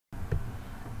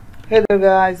Hey there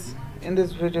guys, in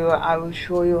this video I will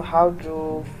show you how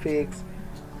to fix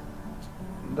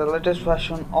the latest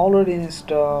version already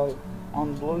installed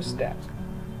on Bluestack.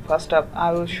 First up,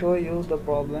 I will show you the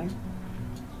problem.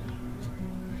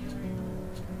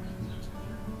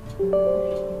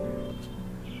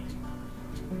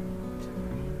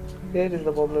 Here is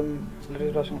the problem,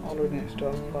 latest version already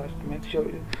installed. First, make sure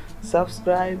you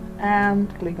subscribe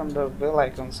and click on the bell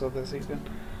icon so that you can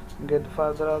get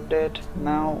further update.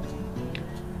 Now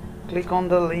click on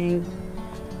the link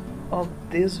of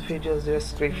this video's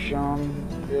description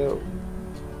there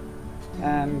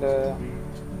and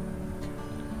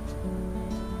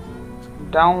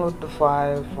download the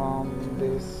file from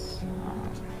this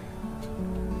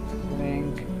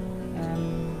link,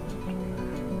 and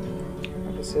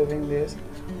after saving this,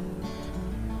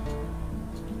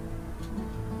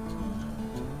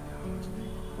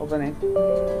 open it.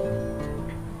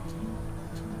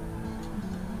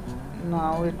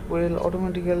 Now it will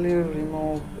automatically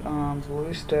remove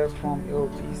Bluestacks from your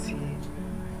PC.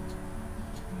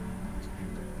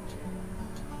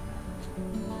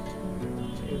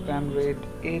 You can read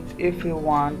it if you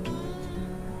want,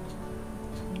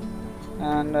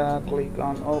 and click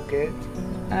on OK,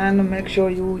 and make sure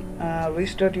you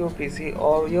restart your PC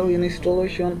or your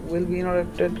installation will be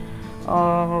interrupted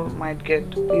or might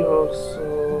get errors.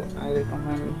 So I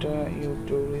recommend you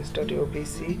to restart your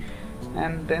PC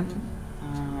and then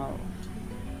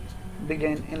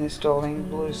begin installing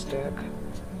Bluestack.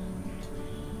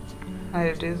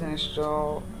 It is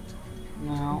installed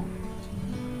now.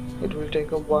 It will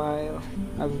take a while.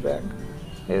 I'll be back.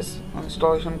 Yes,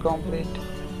 installation complete.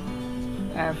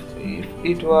 If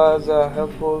it was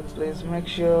helpful, please make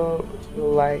sure you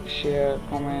like, share,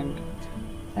 comment,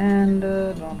 and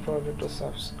don't forget to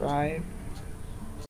subscribe.